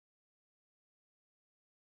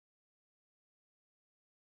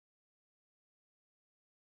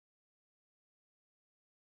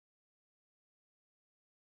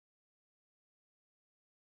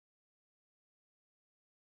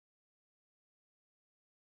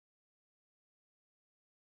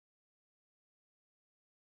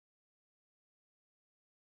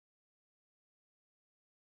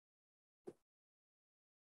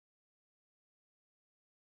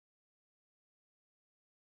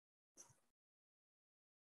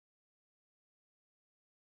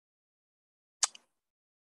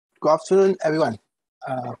Good afternoon, everyone.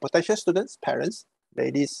 Potential students, parents,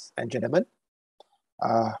 ladies and gentlemen.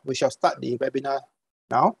 We shall start the webinar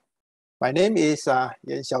now. My name is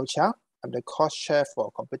Xiao. I'm the course chair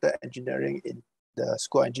for computer engineering in the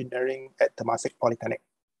School of Engineering at Temasek Polytechnic.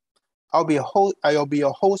 I will be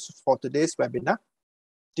your host for today's webinar,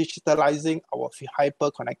 Digitalizing Our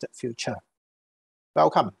Hyper-Connected Future.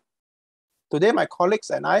 Welcome. Today, my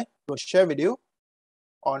colleagues and I will share with you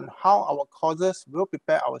on how our courses will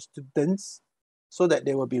prepare our students so that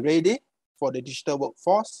they will be ready for the digital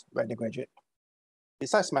workforce when they graduate.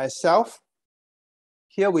 Besides myself,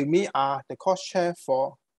 here with me are the course chair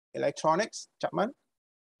for electronics, Chapman.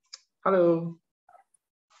 Hello.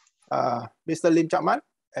 Mr. Lim Chapman,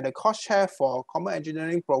 and the course chair for Common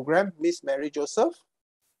Engineering Program, Miss Mary Joseph.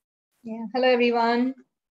 Yeah. Hello, everyone.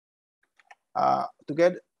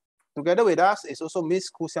 Together with us is also Miss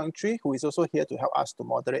Koo Siang Tri, who is also here to help us to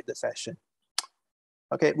moderate the session.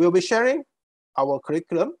 Okay, we'll be sharing our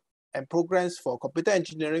curriculum and programs for computer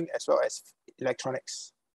engineering as well as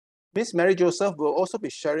electronics. Miss Mary Joseph will also be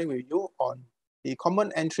sharing with you on the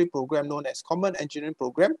common entry program known as Common Engineering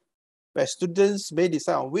Program, where students may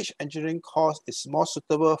decide on which engineering course is more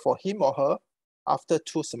suitable for him or her after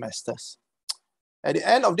 2 semesters. At the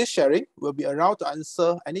end of this sharing, we'll be around to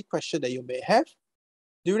answer any question that you may have.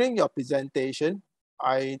 During your presentation,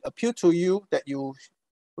 I appeal to you that you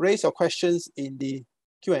raise your questions in the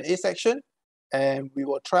Q&A section, and we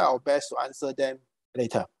will try our best to answer them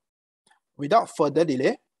later. Without further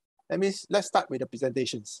delay, let's start with the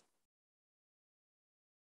presentations.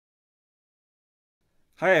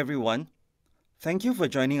 Hi everyone. Thank you for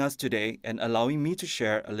joining us today and allowing me to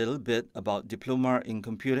share a little bit about Diploma in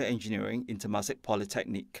Computer Engineering in Temasek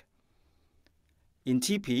Polytechnic. In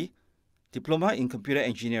TP, Diploma in Computer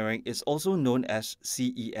Engineering is also known as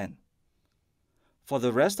CEN. For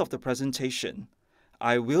the rest of the presentation,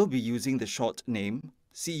 I will be using the short name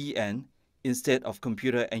CEN instead of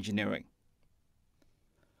Computer Engineering.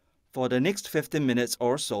 For the next 15 minutes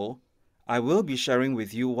or so, I will be sharing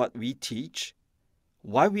with you what we teach,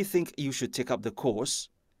 why we think you should take up the course,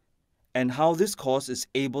 and how this course is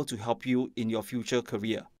able to help you in your future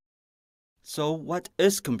career. So, what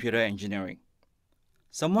is computer engineering?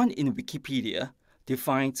 Someone in Wikipedia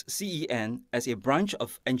defines CEN as a branch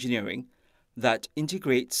of engineering that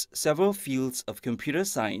integrates several fields of computer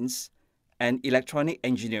science and electronic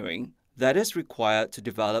engineering that is required to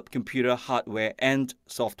develop computer hardware and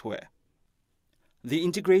software. The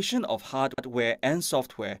integration of hardware and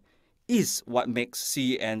software is what makes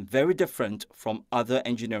CEN very different from other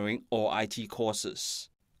engineering or IT courses.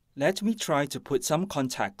 Let me try to put some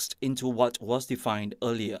context into what was defined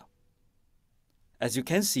earlier. As you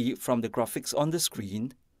can see from the graphics on the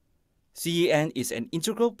screen, CEN is an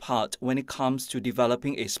integral part when it comes to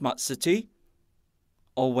developing a smart city,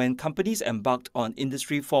 or when companies embarked on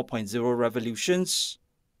Industry 4.0 revolutions,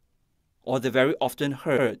 or the very often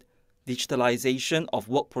heard digitalization of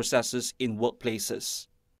work processes in workplaces.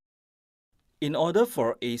 In order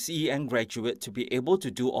for a CEN graduate to be able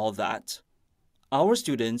to do all that, our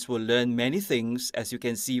students will learn many things, as you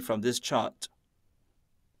can see from this chart.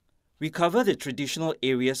 We cover the traditional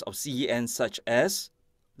areas of CEN such as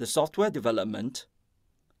the software development,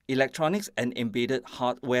 electronics and embedded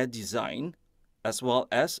hardware design, as well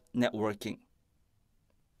as networking.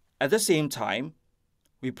 At the same time,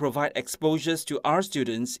 we provide exposures to our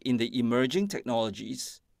students in the emerging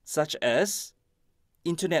technologies such as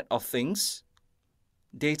Internet of Things,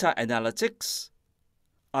 data analytics,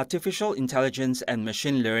 artificial intelligence and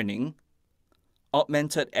machine learning,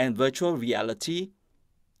 augmented and virtual reality,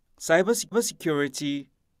 cybersecurity,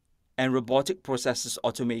 and robotic processes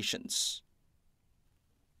automations.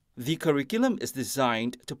 The curriculum is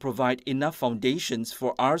designed to provide enough foundations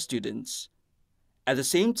for our students, at the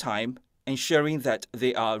same time ensuring that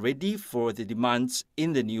they are ready for the demands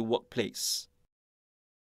in the new workplace.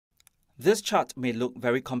 This chart may look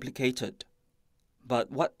very complicated,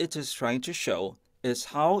 but what it is trying to show is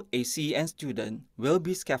how a CEN student will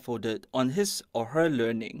be scaffolded on his or her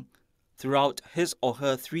learning throughout his or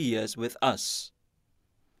her 3 years with us.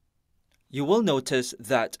 You will notice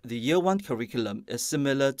that the Year 1 curriculum is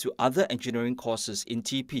similar to other engineering courses in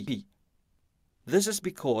TP. This is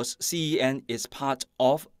because CEN is part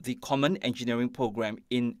of the Common Engineering Program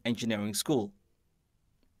in engineering school.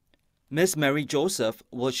 Ms. Mary Joseph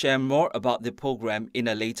will share more about the program in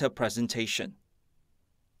a later presentation.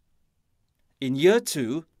 In Year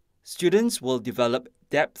 2, students will develop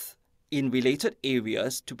depth in related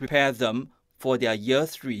areas to prepare them for their Year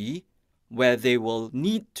 3, where they will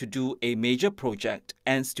need to do a major project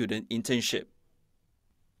and student internship.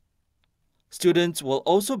 Students will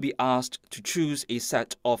also be asked to choose a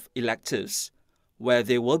set of electives where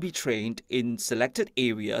they will be trained in selected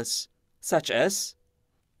areas such as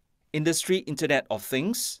Industry Internet of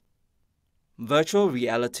Things, Virtual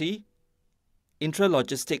Reality,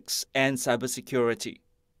 Intralogistics, and Cybersecurity.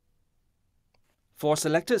 For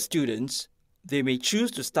selected students, they may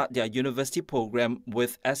choose to start their university program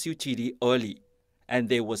with SUTD early, and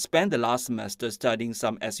they will spend the last semester studying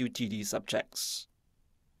some SUTD subjects.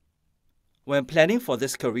 When planning for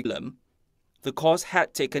this curriculum, the course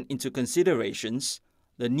had taken into considerations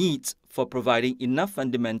the needs for providing enough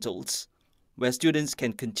fundamentals where students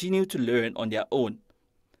can continue to learn on their own,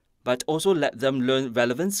 but also let them learn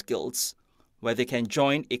relevant skills where they can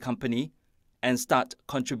join a company and start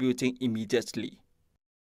contributing immediately.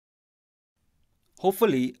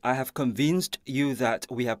 Hopefully, I have convinced you that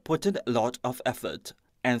we have put in a lot of effort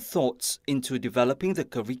and thoughts into developing the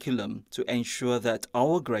curriculum to ensure that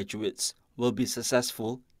our graduates will be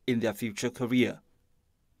successful in their future career.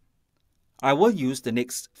 I will use the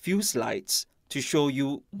next few slides to show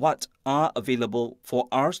you what are available for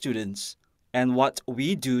our students and what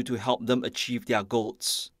we do to help them achieve their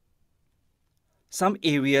goals. Some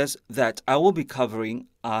areas that I will be covering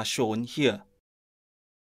are shown here.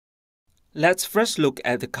 Let's first look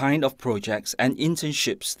at the kind of projects and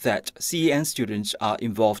internships that CEN students are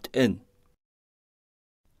involved in.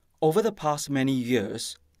 Over the past many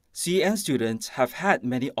years, CEN students have had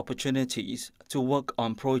many opportunities to work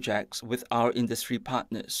on projects with our industry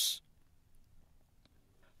partners.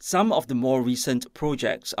 Some of the more recent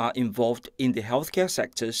projects are involved in the healthcare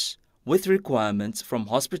sectors with requirements from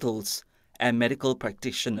hospitals and medical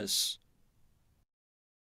practitioners.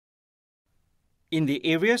 In the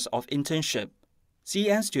areas of internship,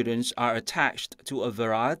 CEN students are attached to a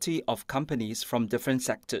variety of companies from different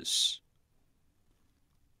sectors.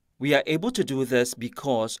 We are able to do this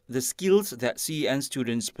because the skills that CEN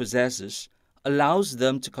students possess allows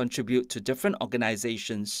them to contribute to different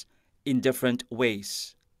organizations in different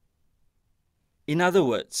ways. In other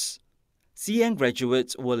words, CEN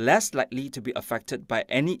graduates were less likely to be affected by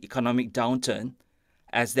any economic downturn,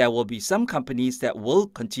 as there will be some companies that will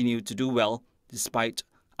continue to do well despite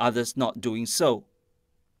others not doing so.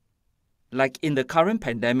 Like in the current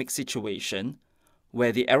pandemic situation,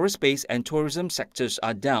 where the aerospace and tourism sectors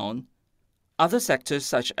are down, other sectors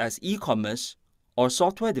such as e-commerce or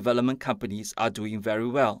software development companies are doing very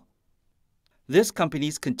well. These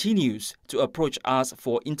companies continue to approach us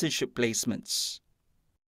for internship placements.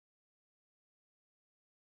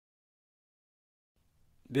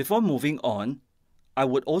 Before moving on, I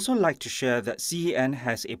would also like to share that CEN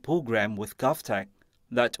has a program with GovTech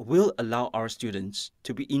that will allow our students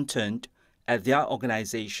to be interned at their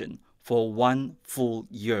organization for 1 full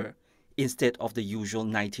year instead of the usual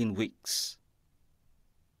 19 weeks.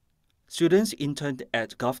 Students interned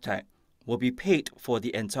at GovTech will be paid for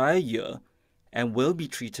the entire year and will be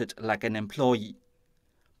treated like an employee,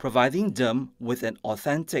 providing them with an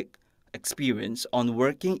authentic experience on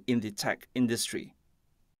working in the tech industry.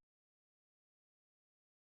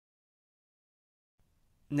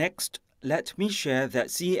 Next, let me share that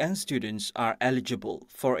CEN students are eligible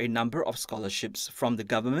for a number of scholarships from the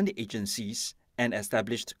government agencies and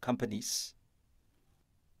established companies.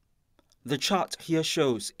 The chart here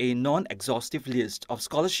shows a non-exhaustive list of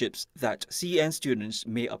scholarships that CEN students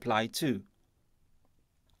may apply to.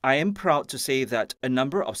 I am proud to say that a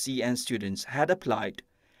number of CEN students had applied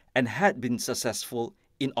and had been successful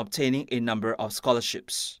in obtaining a number of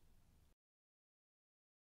scholarships.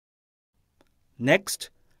 Next,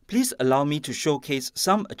 please allow me to showcase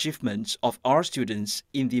some achievements of our students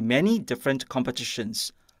in the many different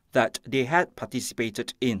competitions that they had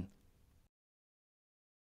participated in.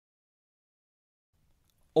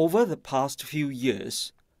 Over the past few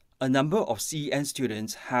years, a number of CEN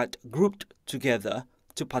students had grouped together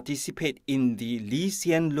to participate in the Lee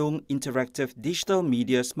Hsien Loong Interactive Digital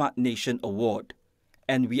Media Smart Nation Award,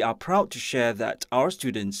 and we are proud to share that our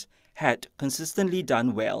students had consistently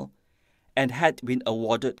done well and had been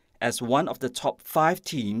awarded as one of the top 5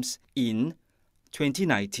 teams in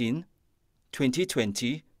 2019,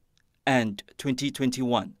 2020, and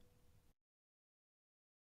 2021.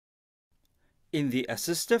 In the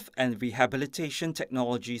Assistive and Rehabilitation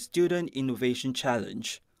Technology Student Innovation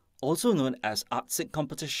Challenge, also known as ArtSIC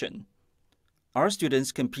competition, our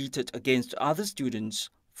students competed against other students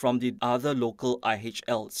from the other local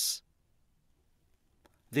IHLs.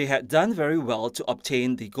 They had done very well to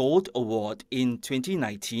obtain the Gold Award in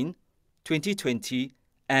 2019, 2020,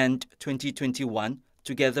 and 2021,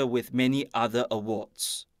 together with many other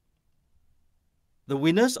awards. The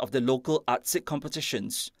winners of the local ArtSIC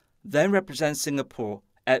competitions then represent Singapore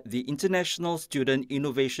at the International Student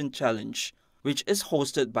Innovation Challenge, which is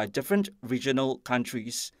hosted by different regional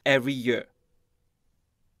countries every year.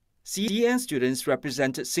 CEN students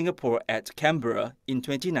represented Singapore at Canberra in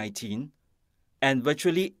 2019 and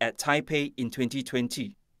virtually at Taipei in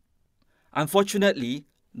 2020. Unfortunately,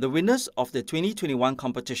 the winners of the 2021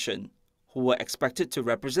 competition, who were expected to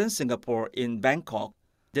represent Singapore in Bangkok,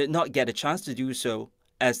 did not get a chance to do so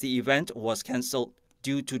as the event was cancelled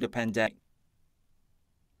due to the pandemic.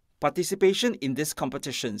 Participation in these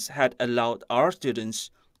competitions had allowed our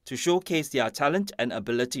students to showcase their talent and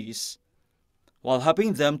abilities, while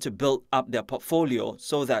helping them to build up their portfolio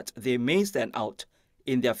so that they may stand out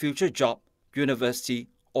in their future job, university,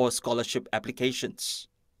 or scholarship applications.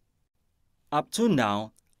 Up to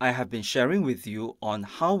now, I have been sharing with you on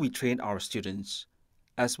how we train our students,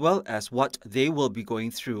 as well as what they will be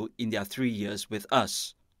going through in their 3 years with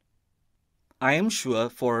us. I am sure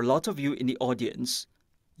for a lot of you in the audience,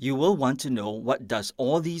 you will want to know what does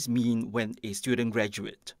all these mean when a student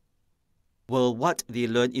graduates. Will what they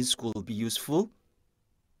learn in school be useful?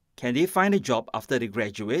 Can they find a job after they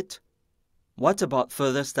graduate? What about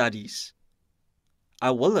further studies? I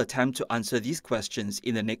will attempt to answer these questions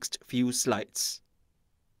in the next few slides.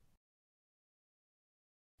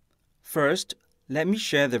 First, let me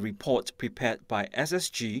share the report prepared by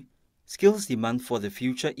SSG, Skills Demand for the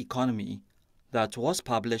Future Economy, that was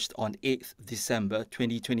published on 8th December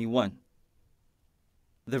 2021.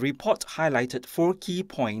 The report highlighted 4 key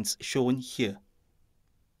points shown here.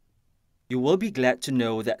 You will be glad to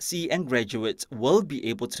know that CEN graduates will be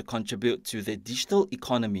able to contribute to the digital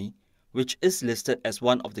economy, which is listed as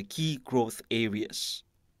one of the key growth areas.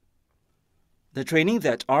 The training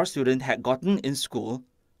that our students had gotten in school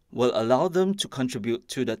will allow them to contribute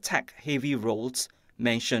to the tech-heavy roles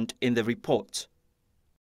mentioned in the report.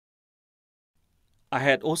 I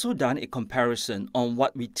had also done a comparison on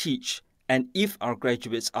what we teach and if our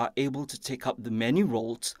graduates are able to take up the many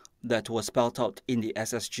roles that were spelled out in the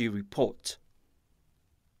SSG report.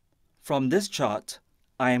 From this chart,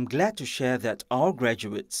 I am glad to share that our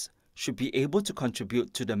graduates should be able to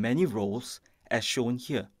contribute to the many roles as shown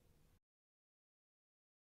here.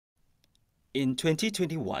 In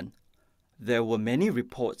 2021, there were many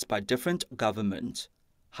reports by different governments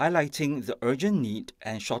highlighting the urgent need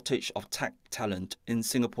and shortage of tech talent in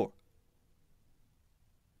Singapore.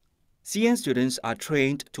 CEN students are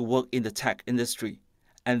trained to work in the tech industry,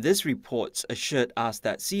 and these reports assured us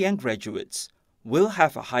that CEN graduates will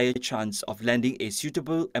have a higher chance of landing a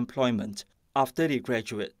suitable employment after they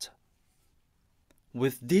graduate.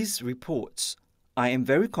 With these reports, I am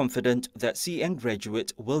very confident that CEN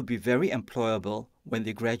graduates will be very employable when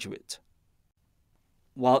they graduate.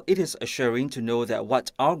 While it is assuring to know that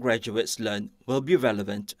what our graduates learn will be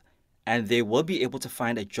relevant and they will be able to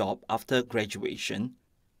find a job after graduation,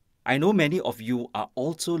 I know many of you are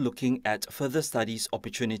also looking at further studies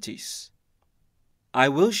opportunities. I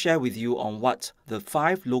will share with you on what the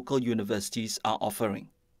 5 local universities are offering.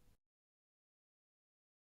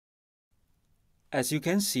 As you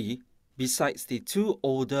can see, besides the 2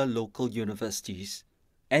 older local universities,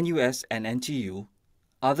 NUS and NTU,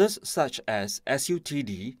 others such as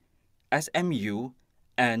SUTD, SMU,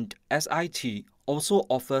 and SIT also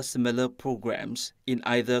offer similar programs in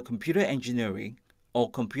either computer engineering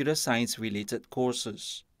or computer science related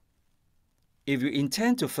courses. If you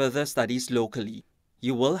intend to further studies locally,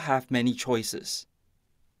 you will have many choices.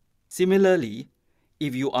 Similarly,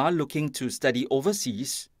 if you are looking to study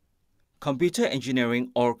overseas, computer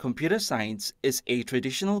engineering or computer science is a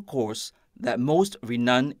traditional course that most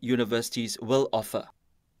renowned universities will offer.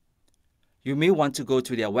 You may want to go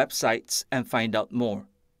to their websites and find out more.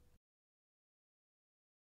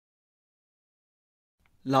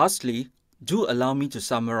 Lastly, do allow me to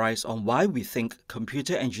summarize on why we think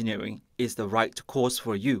computer engineering is the right course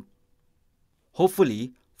for you.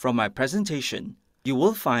 Hopefully, from my presentation, you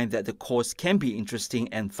will find that the course can be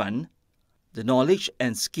interesting and fun, the knowledge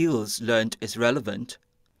and skills learned is relevant,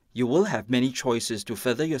 you will have many choices to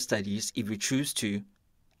further your studies if you choose to,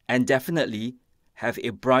 and definitely have a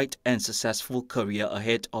bright and successful career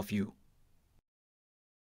ahead of you.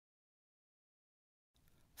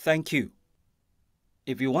 Thank you.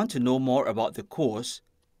 If you want to know more about the course,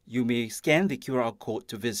 you may scan the QR code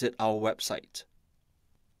to visit our website.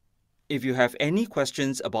 If you have any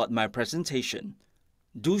questions about my presentation,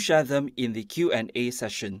 do share them in the Q&A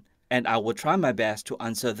session and I will try my best to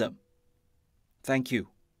answer them. Thank you.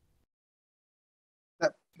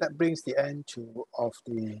 That brings the end of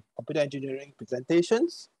the computer engineering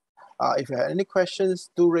presentations. If you have any questions,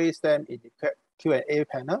 do raise them in the Q&A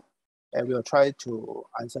panel and we'll try to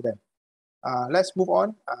answer them. Let's move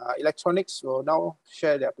on. Electronics will now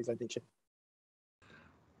share their presentation.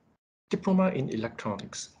 Diploma in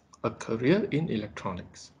Electronics, a career in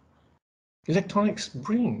electronics. Electronics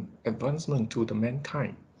bring advancement to the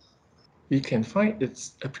mankind. We can find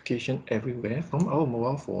its application everywhere from our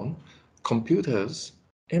mobile phone, computers,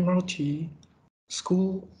 MRT,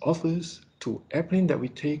 school, office, to airplane that we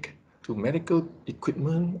take, to medical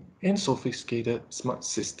equipment and sophisticated smart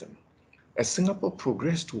system. As Singapore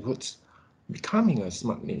progresses towards becoming a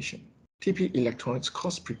smart nation, TP Electronics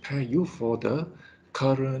course prepare you for the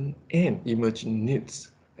current and emerging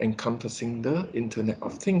needs encompassing the Internet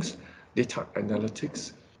of Things, data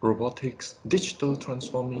analytics, robotics, digital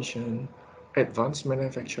transformation, advanced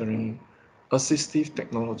manufacturing, assistive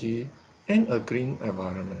technology, and a green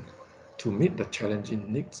environment to meet the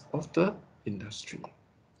challenging needs of the industry.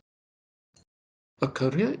 A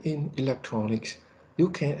career in electronics, you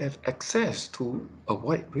can have access to a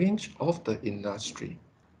wide range of the industry.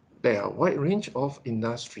 There are a wide range of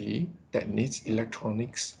industry that needs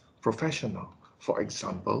electronics professional. For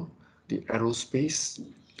example, the aerospace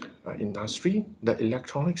industry, the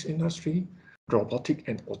electronics industry, robotic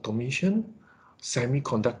and automation,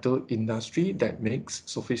 semiconductor industry that makes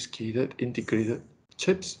sophisticated integrated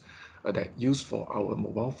chips that used for our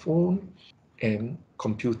mobile phone and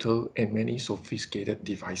computer and many sophisticated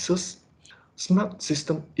devices, smart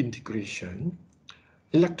system integration,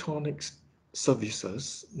 electronics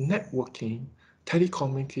services, networking,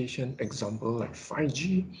 telecommunication, example like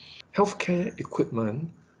 5G, healthcare equipment,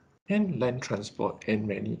 and land transport, and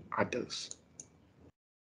many others.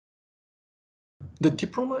 The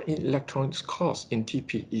Diploma in Electronics course in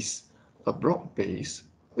TP is a broad base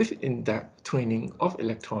with in-depth training of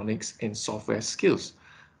electronics and software skills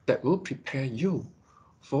that will prepare you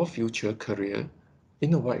for future career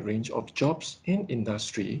in a wide range of jobs and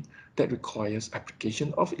industry that requires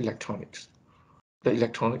application of electronics. The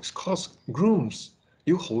electronics course grooms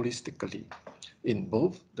you holistically in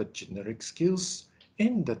both the generic skills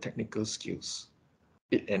and the technical skills.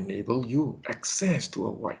 It enables you access to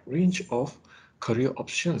a wide range of career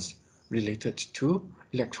options related to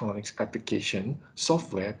electronics application,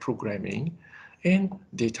 software programming, and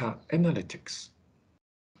data analytics.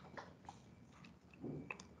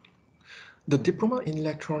 The Diploma in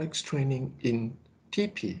Electronics training in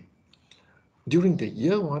TP. During the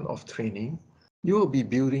year 1 of training, you will be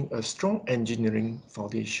building a strong engineering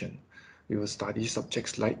foundation. You will study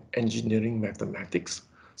subjects like engineering mathematics,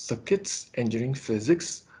 circuits, engineering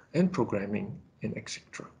physics, and programming, and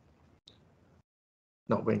etc.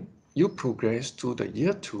 Now, when you progress to the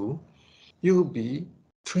year 2, you will be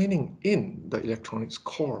training in the electronics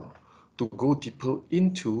core to go deeper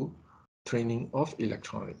into training of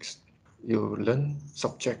electronics. You will learn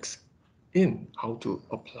subjects in how to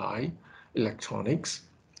apply electronics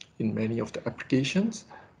in many of the applications.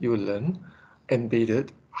 You will learn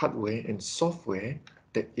embedded hardware and software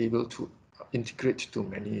that are able to integrate to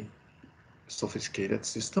many sophisticated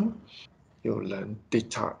systems. You will learn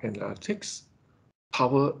data analytics,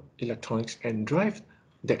 power electronics and drive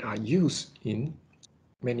that are used in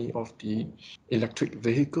many of the electric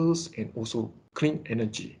vehicles and also clean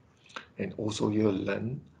energy. And also you'll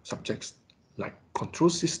learn subjects like control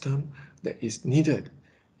system that is needed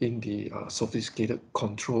in the sophisticated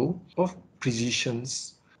control of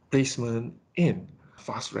precisions, placement, and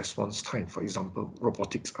fast response time, for example,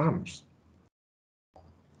 robotics arms.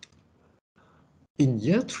 In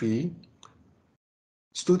year 3,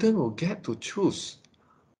 students will get to choose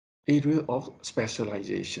area of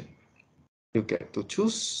specialization. You get to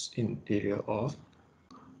choose in area of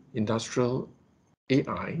industrial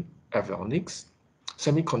AI, avionics,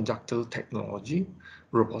 semiconductor technology,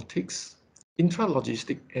 robotics,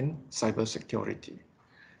 intralogistic, and cybersecurity.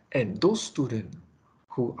 And those students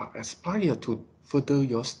who are aspire to further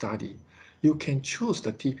your study, you can choose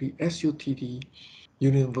the TP SUTD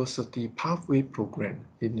University Pathway Program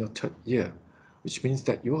in your 3rd year, which means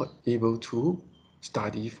that you are able to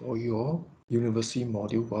study for your university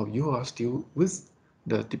module while you are still with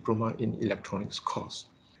the Diploma in Electronics course.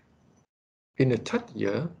 In the 3rd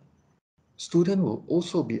year, students will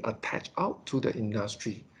also be attached out to the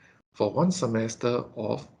industry for 1 semester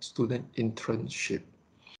of student internship.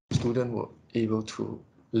 Students were able to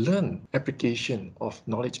learn application of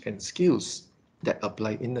knowledge and skills that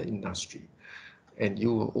apply in the industry. And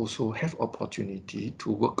you will also have opportunity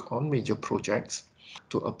to work on major projects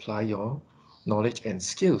to apply your knowledge and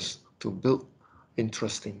skills to build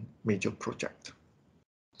interesting major project.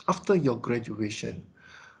 After your graduation,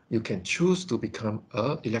 you can choose to become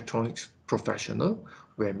an electronics professional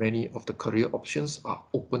where many of the career options are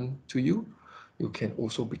open to you. You can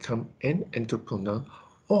also become an entrepreneur,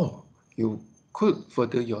 or you could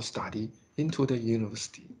further your study into the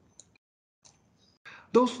university.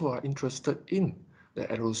 Those who are interested in the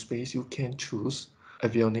aerospace, you can choose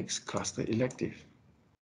avionics cluster elective.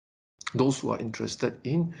 Those who are interested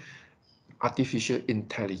in artificial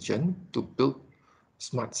intelligence to build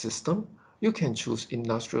smart system, you can choose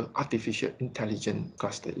industrial artificial intelligence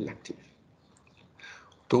cluster elective.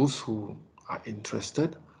 Those who are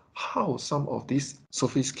interested how some of these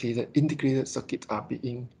sophisticated integrated circuits are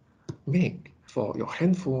being made for your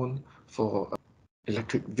handphone, for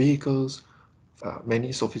electric vehicles,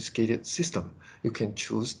 many sophisticated systems, you can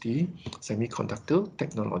choose the semiconductor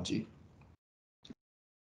technology.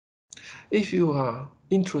 If you are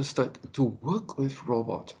interested to work with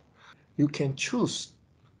robots, you can choose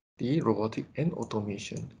the robotic and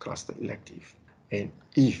automation cluster elective. And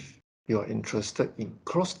if you are interested in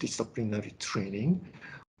cross-disciplinary training,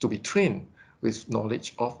 to be trained with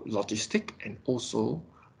knowledge of logistics and also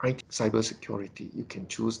IT cybersecurity, you can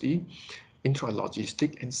choose the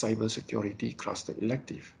intralogistic and cybersecurity cluster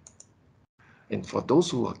elective. And for those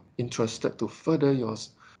who are interested to further your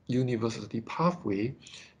university pathway,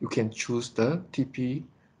 you can choose the TP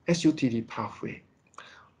SUTD pathway.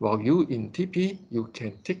 While you in TP, you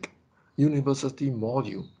can take university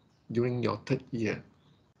module during your third year.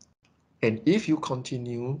 And if you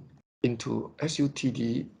continue into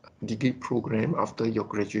SUTD degree program after your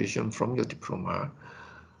graduation from your diploma,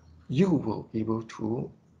 you will be able to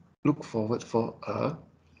look forward for a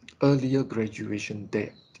earlier graduation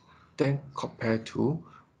date than compared to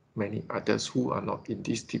many others who are not in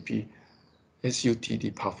this TP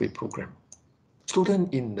SUTD pathway program.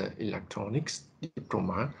 Students in the electronics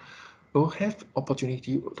diploma will have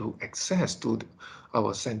opportunity to access to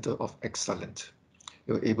our Center of Excellence.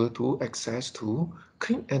 You're able to access to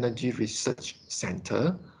Clean Energy Research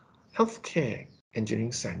Center, Healthcare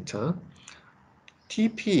Engineering Center,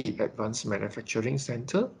 TP Advanced Manufacturing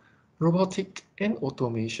Center, Robotic and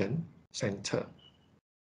Automation Center.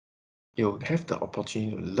 You'll have the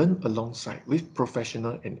opportunity to learn alongside with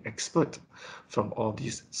professional and expert from all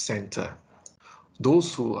these centers.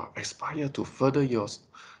 Those who aspire to further your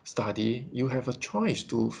study, you have a choice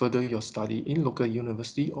to further your study in local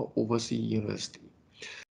university or overseas university.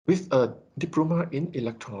 With a diploma in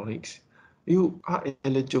electronics, you are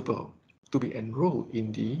eligible to be enrolled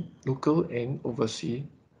in the local and overseas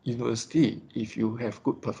university if you have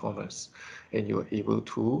good performance and you are able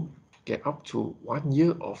to get up to 1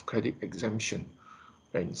 year of credit exemption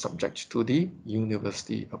and subject to the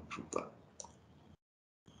university approval.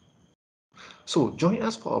 So join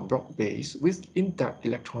us for a broad base with in-depth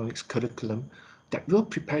electronics curriculum that will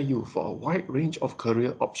prepare you for a wide range of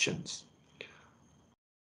career options.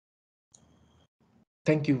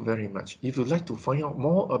 Thank you very much. If you'd like to find out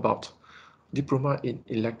more about Diploma in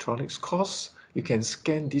Electronics course, you can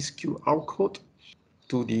scan this QR code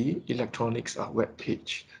to the electronics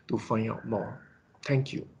webpage to find out more.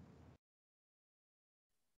 Thank you.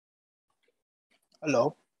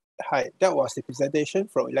 Hello. Hi, that was the presentation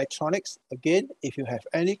from electronics. Again, if you have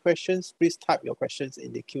any questions, please type your questions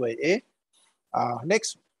in the Q&A.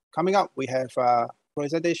 Next, coming up, we have a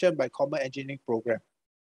presentation by Common Engineering Program.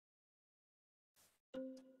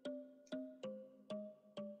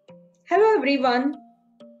 Hello, everyone.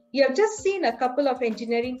 You have just seen a couple of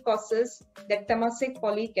engineering courses that Temasek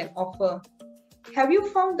Poly can offer. Have you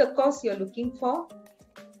found the course you're looking for?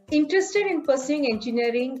 Interested in pursuing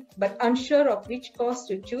engineering but unsure of which course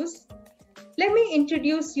to choose? Let me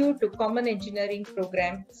introduce you to Common Engineering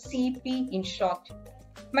Program, CEP in short.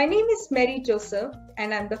 My name is Mary Joseph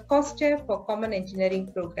and I'm the course chair for Common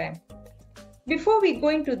Engineering Program. Before we go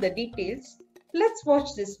into the details, let's watch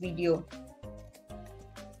this video.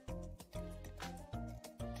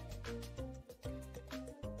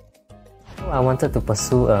 I wanted to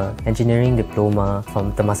pursue an engineering diploma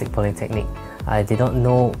from Temasek Polytechnic. I did not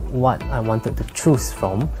know what I wanted to choose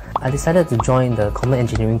from. I decided to join the Common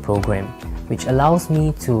Engineering Program, which allows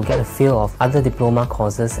me to get a feel of other diploma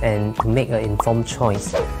courses and to make an informed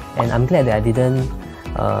choice. And I'm glad that I didn't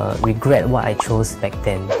regret what I chose back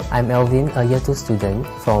then. I'm Alvin, a Year 2 student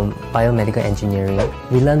from Biomedical Engineering.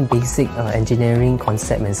 We learn basic engineering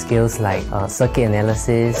concepts and skills like circuit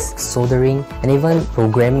analysis, soldering, and even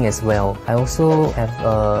programming as well. I also have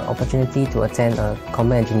an opportunity to attend a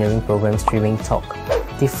Common Engineering Program streaming talk.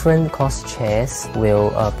 Different course chairs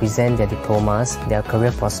will present their diplomas, their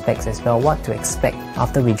career prospects as well, what to expect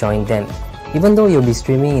after we join them. Even though you'll be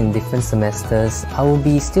streaming in different semesters, I will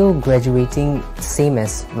be still graduating same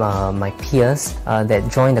as my peers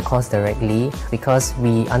that join the course directly because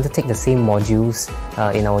we undertake the same modules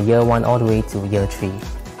in our year 1 all the way to year 3.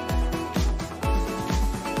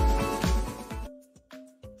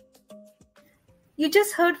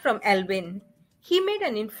 just heard from Alvin. He made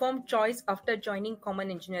an informed choice after joining Common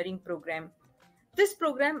Engineering program. This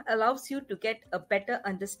program allows you to get a better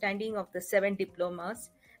understanding of the 7 diplomas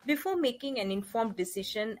before making an informed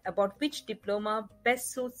decision about which diploma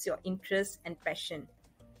best suits your interests and passion.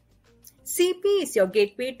 CP is your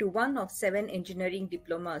gateway to one of 7 engineering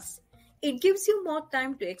diplomas. It gives you more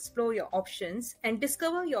time to explore your options and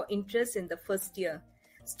discover your interests in the first year.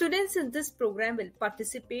 Students in this program will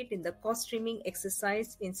participate in the course streaming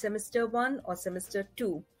exercise in semester 1 or semester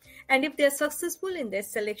 2. And if they are successful in their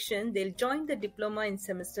selection, they'll join the diploma in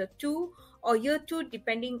semester 2 or year 2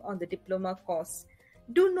 depending on the diploma course.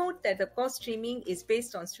 Do note that the course streaming is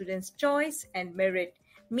based on students' choice and merit,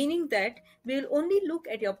 meaning that we will only look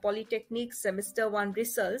at your Polytechnic semester 1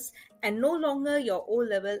 results and no longer your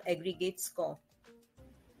O-level aggregate score.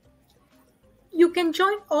 You can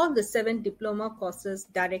join all the 7 diploma courses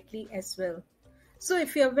directly as well. So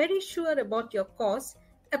if you are very sure about your course,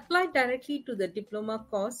 apply directly to the diploma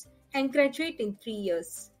course and graduate in 3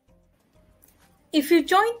 years. If you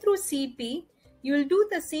join through CP, you will do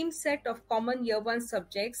the same set of common year 1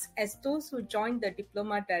 subjects as those who join the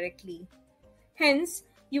diploma directly. Hence,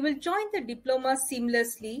 you will join the diploma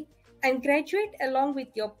seamlessly and graduate along with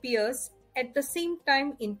your peers at the same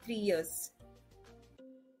time in 3 years.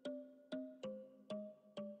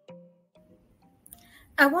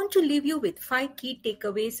 I want to leave you with 5 key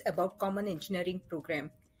takeaways about Common Engineering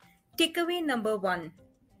program. Takeaway number 1.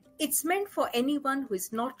 It's meant for anyone who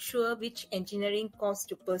is not sure which engineering course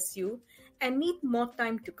to pursue and need more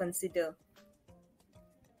time to consider.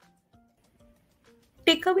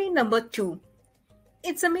 Takeaway number 2.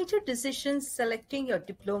 It's a major decision selecting your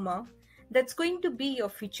diploma that's going to be your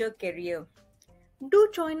future career. Do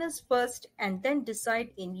join us first and then decide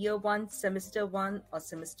in year 1, semester 1 or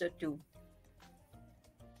semester 2.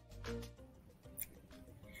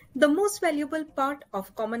 The most valuable part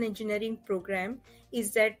of Common Engineering program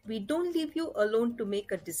is that we don't leave you alone to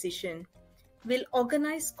make a decision. We'll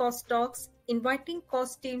organize course talks, inviting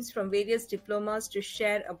course teams from various diplomas to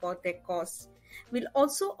share about their course. We'll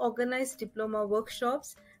also organize diploma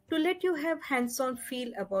workshops to let you have hands-on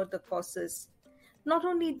feel about the courses. Not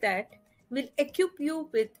only that, we'll equip you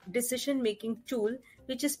with decision-making tool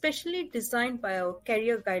which is specially designed by our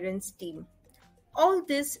career guidance team. All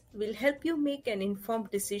this will help you make an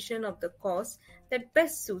informed decision of the course that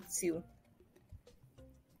best suits you.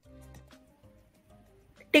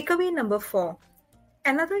 Takeaway number 4.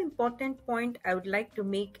 Another important point I would like to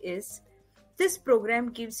make is this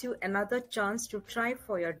program gives you another chance to try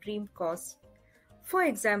for your dream course. For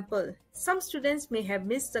example, some students may have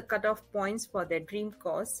missed the cutoff points for their dream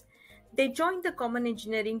course. They join the Common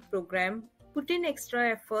Engineering program, put in extra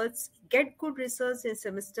efforts, get good results in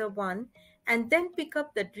semester 1, and then pick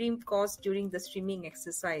up the dream course during the streaming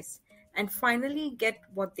exercise, and finally get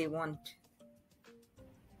what they want.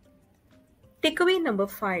 Takeaway number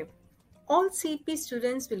 5. All CP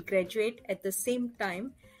students will graduate at the same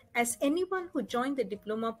time as anyone who joined the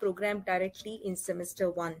diploma program directly in semester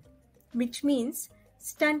 1, which means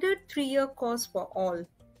standard 3-year course for all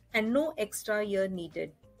and no extra year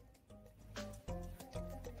needed.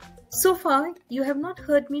 So far, you have not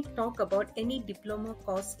heard me talk about any diploma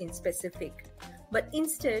course in specific, but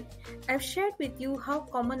instead, I've shared with you how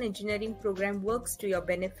Common Engineering program works to your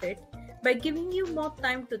benefit by giving you more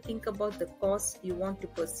time to think about the course you want to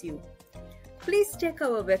pursue. Please check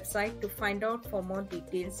our website to find out for more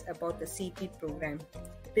details about the CP program.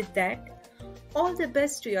 With that, all the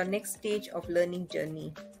best to your next stage of learning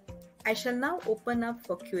journey. I shall now open up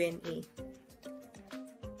for Q&A.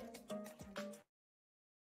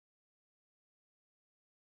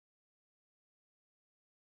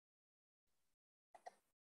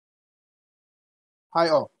 Hi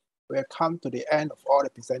all, we have come to the end of all the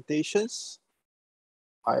presentations.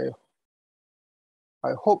 I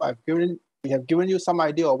hope we have given you some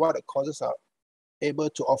idea of what the courses are able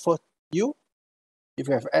to offer you. If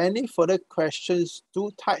you have any further questions,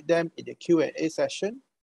 do type them in the Q&A session.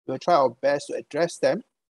 We'll try our best to address them.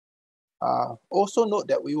 Also note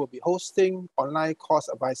that we will be hosting online course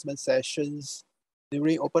advisement sessions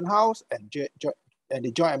during open house and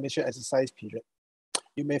the joint admission exercise period.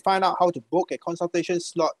 You may find out how to book a consultation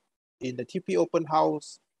slot in the TP Open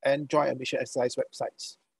House and Joint Admission Exercise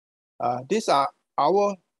websites. These are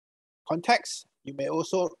our contacts. You may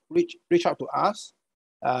also reach out to us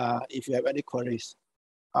if you have any queries.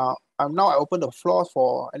 Now I open the floor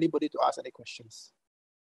for anybody to ask any questions.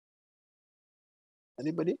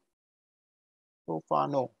 Anybody? So far,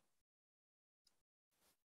 no.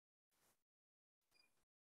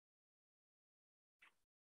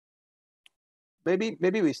 Maybe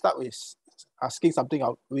we start with asking something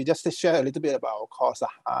out. We just share a little bit about our course,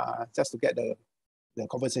 just to get the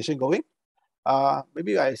conversation going.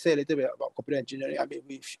 Maybe I say a little bit about computer engineering. I mean,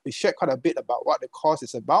 we shared quite a bit about what the course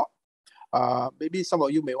is about. Maybe some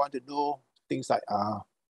of you may want to know things like,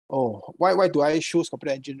 oh, why do I choose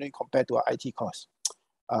computer engineering compared to an IT course?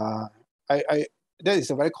 That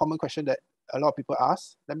is a very common question that a lot of people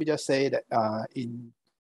ask. Let me just say that in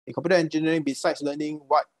computer engineering, besides learning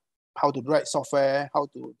how to write software, how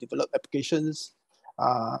to develop applications,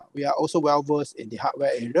 we are also well versed in the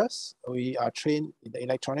hardware areas. We are trained in the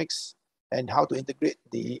electronics and how to integrate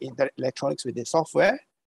the electronics with the software,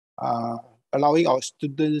 allowing our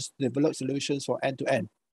students to develop solutions for end-to-end.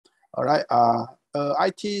 All right.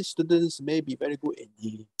 IT students may be very good in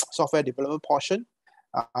the software development portion.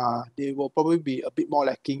 They will probably be a bit more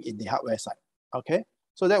lacking in the hardware side. Okay.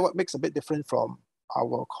 So that what makes a bit different from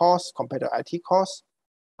our course compared to IT course.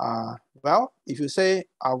 Well, if you say,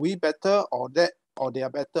 are we better or they are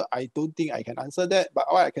better, I don't think I can answer that. But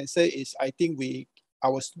all I can say is I think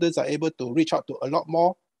our students are able to reach out to a lot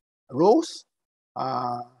more roles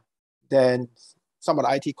than some of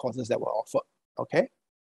the IT courses that were offered. Okay.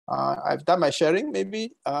 I've done my sharing.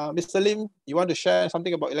 Maybe Mr. Lim, you want to share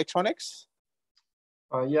something about electronics?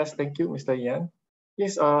 Yes, thank you, Mr. Yan.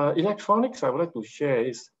 Yes, electronics I would like to share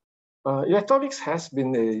is electronics has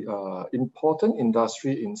been an important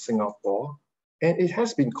industry in Singapore, and it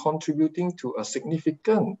has been contributing to a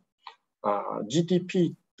significant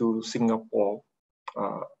GDP to Singapore.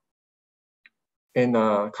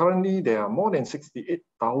 Currently, there are more than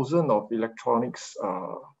 68,000 of electronics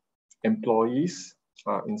employees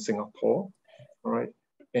in Singapore. All right,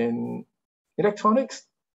 and electronics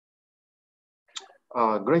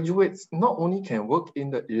graduates not only can work in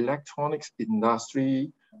the electronics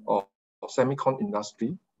industry or semicon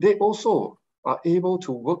industry, they also are able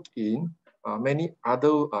to work in many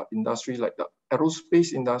other industries like the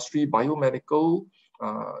aerospace industry, biomedical,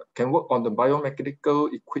 can work on the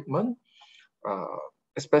biomechanical equipment,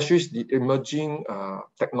 especially the emerging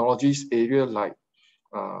technologies area like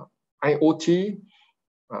IoT,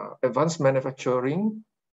 advanced manufacturing,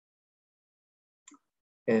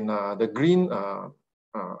 and the green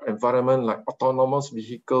environment like autonomous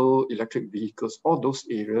vehicle, electric vehicles, all those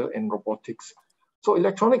areas, and robotics. So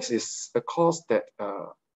electronics is a course that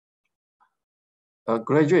a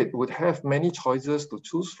graduate would have many choices to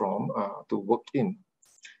choose from to work in.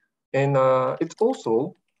 And it's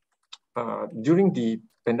also, during the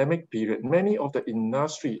pandemic period, many of the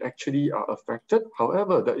industry actually are affected.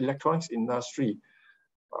 However, the electronics industry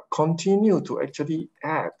continue to actually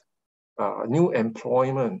add new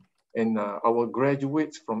employment, and our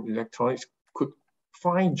graduates from electronics could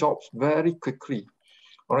find jobs very quickly,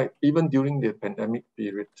 all right, even during the pandemic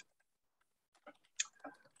period.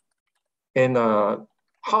 And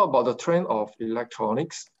how about the trend of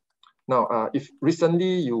electronics? Now, if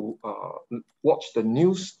recently you watch the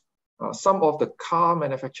news, some of the car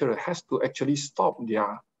manufacturer has to actually stop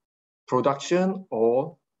their production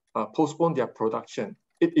or postpone their production.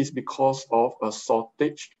 It is because of a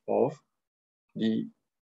shortage of the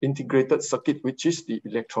integrated circuit, which is the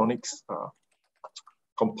electronics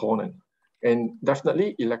component. And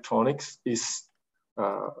definitely electronics is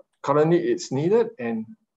currently it's needed, and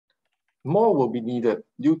more will be needed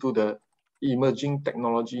due to the emerging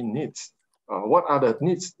technology needs. What are the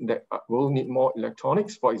needs that will need more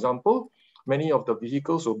electronics? For example, many of the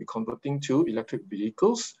vehicles will be converting to electric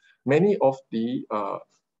vehicles. Many of the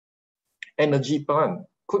energy plant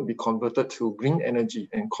could be converted to green energy,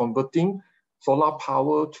 and converting solar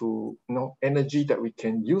power to energy that we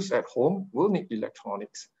can use at home will need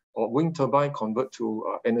electronics, or wind turbine convert to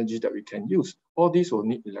energy that we can use. All these will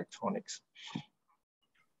need electronics.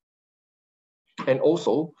 And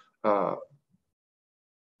also,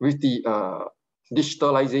 with the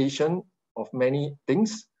digitalization of many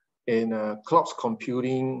things, and cloud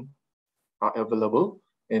computing are available,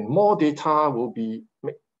 and more data will be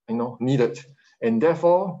needed. And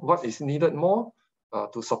therefore, what is needed more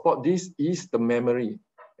to support this is the memory.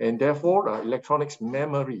 And therefore, electronics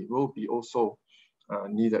memory will be also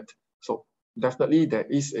needed. So definitely there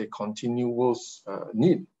is a continuous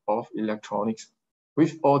need of electronics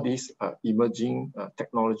with all these emerging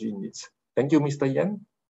technology needs. Thank you, Mr. Yan.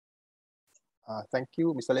 Thank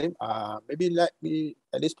you, Mr. Lim. Maybe let me,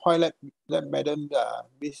 at this point, let Madam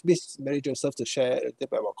Miss Mary Joseph to share a little bit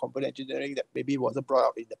about computer engineering that maybe wasn't brought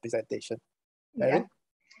up in the presentation. Mary? Yeah.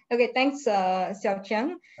 Okay, thanks, Xiao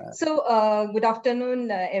Chiang. So good afternoon,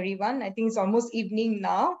 everyone. I think it's almost evening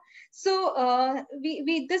now. So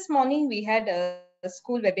we this morning we had a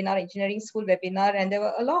school webinar, engineering school webinar, and there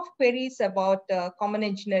were a lot of queries about common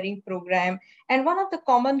engineering program. And one of the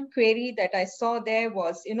common query that I saw there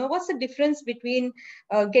was, what's the difference between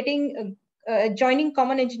joining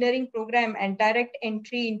common engineering program and direct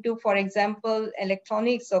entry into, for example,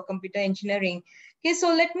 electronics or computer engineering? Okay,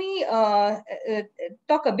 so let me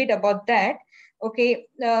talk a bit about that. Okay,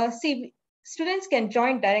 see, students can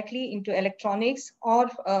join directly into electronics or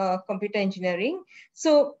computer engineering.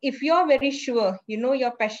 So if you're very sure,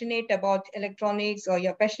 you're passionate about electronics or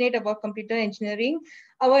you're passionate about computer engineering,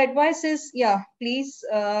 our advice is, yeah, please,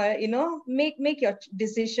 make your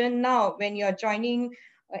decision now when you're joining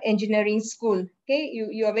engineering school. Okay,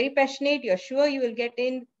 you are very passionate, you're sure you will get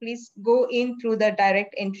in, please go in through the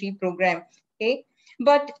direct entry program. Okay.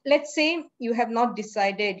 But let's say you have not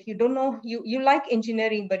decided, you don't know, you like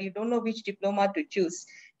engineering, but you don't know which diploma to choose.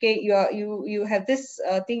 Okay, you have this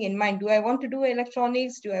thing in mind. Do I want to do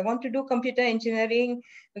electronics? Do I want to do computer engineering?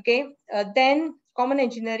 Okay, then common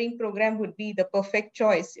engineering program would be the perfect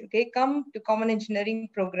choice. Okay, come to common engineering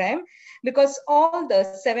program, because all the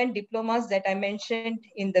 7 diplomas that I mentioned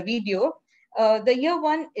in the video, the year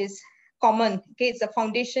 1 is common. Okay, it's a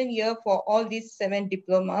foundation year for all these 7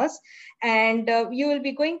 diplomas, and you will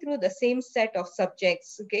be going through the same set of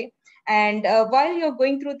subjects. Okay, and while you're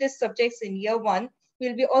going through these subjects in year 1,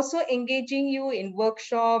 we'll be also engaging you in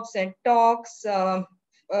workshops and talks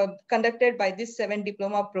conducted by these 7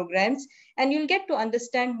 diploma programs, and you'll get to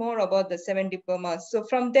understand more about the 7 diplomas. So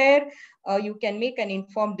from there, you can make an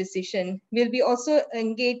informed decision. We'll be also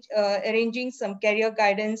arranging some career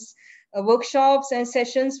guidance workshops and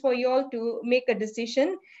sessions for you all to make a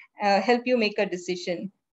decision, help you make a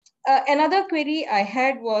decision. Another query I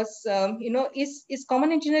had was, is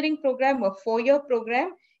common engineering program a 4-year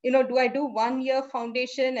program? Do I do 1 year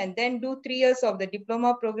foundation and then do 3 years of the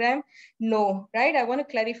diploma program? No, right? I want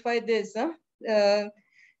to clarify this.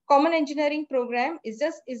 Common engineering program is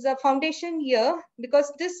a foundation year,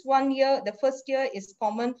 because this 1 year, the first year, is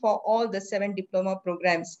common for all the 7 diploma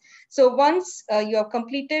programs. So once you have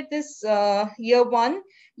completed this year 1,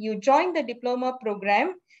 you join the diploma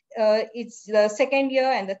program. It's the 2nd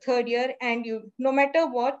year and the 3rd year, and no matter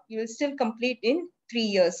what, you will still complete in 3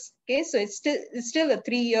 years. Okay, so it's still a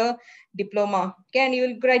 3-year diploma. Okay, and you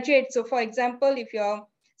will graduate. So for example, if you're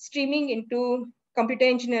streaming into computer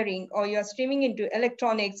engineering or you're streaming into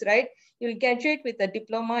electronics, right, you'll graduate with a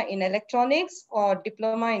diploma in electronics or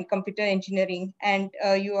diploma in computer engineering, and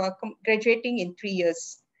you are graduating in 3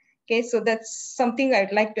 years. Okay, so that's something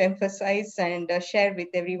I'd like to emphasize and share with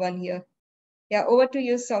everyone here. Yeah, over to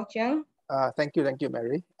you, Xiaoqiang. Thank you,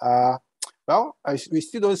 Mary. Well, we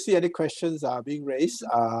still don't see any questions being raised.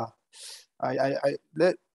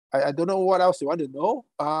 I don't know what else you want to know.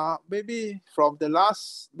 Maybe from the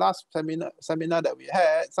last seminar that we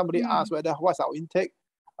had, somebody asked what's our intake.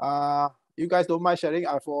 You guys don't mind sharing?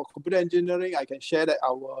 For computer engineering, I can share that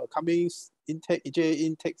our coming intake, EJ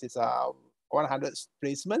intake, is 100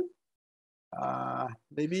 placement.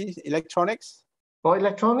 Maybe electronics. For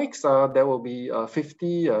electronics, there will be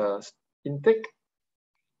 50 intake.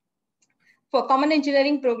 For common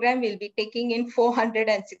engineering program, we'll be taking in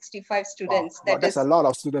 465 students. Wow, that's a lot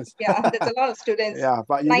of students. Yeah, that's a lot of students. Yeah,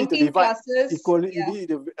 but you need to divide classes, equally. Yeah. You need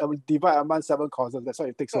to divide among 7 courses. That's why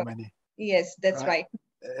it takes so many. Yes, that's right.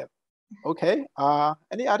 Okay.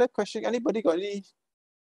 Any other question? Anybody got any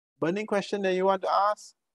burning question that you want to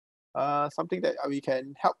ask? Something that we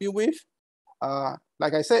can help you with?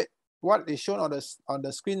 Like I said, what is shown on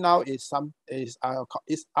the screen now is all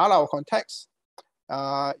our contacts.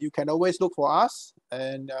 You can always look for us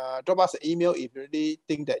and drop us an email if you really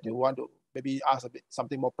think that you want to maybe ask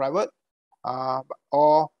something more private,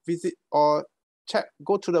 or visit or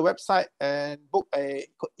go to the website and book a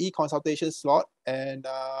e-consultation slot, and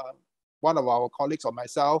one of our colleagues or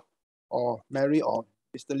myself or Mary or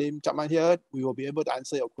Mr. Lim Chapman here, we will be able to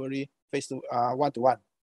answer your query one-to-one.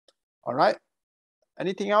 All right.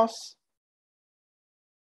 Anything else?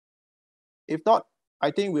 If not, I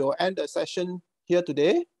think we will end the session here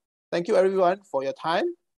today. Thank you everyone for your time.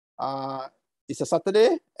 It's a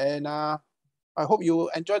Saturday, and I hope you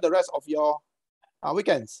enjoy the rest of your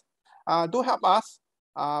weekends. Do help us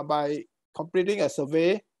by completing a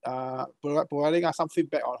survey, providing us some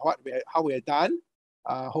feedback on how we are done.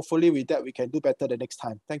 Hopefully with that we can do better the next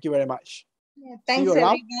time. Thank you very much. Yeah, thanks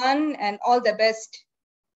everyone, and all the best.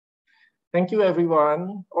 Thank you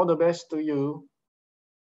everyone. All the best to you.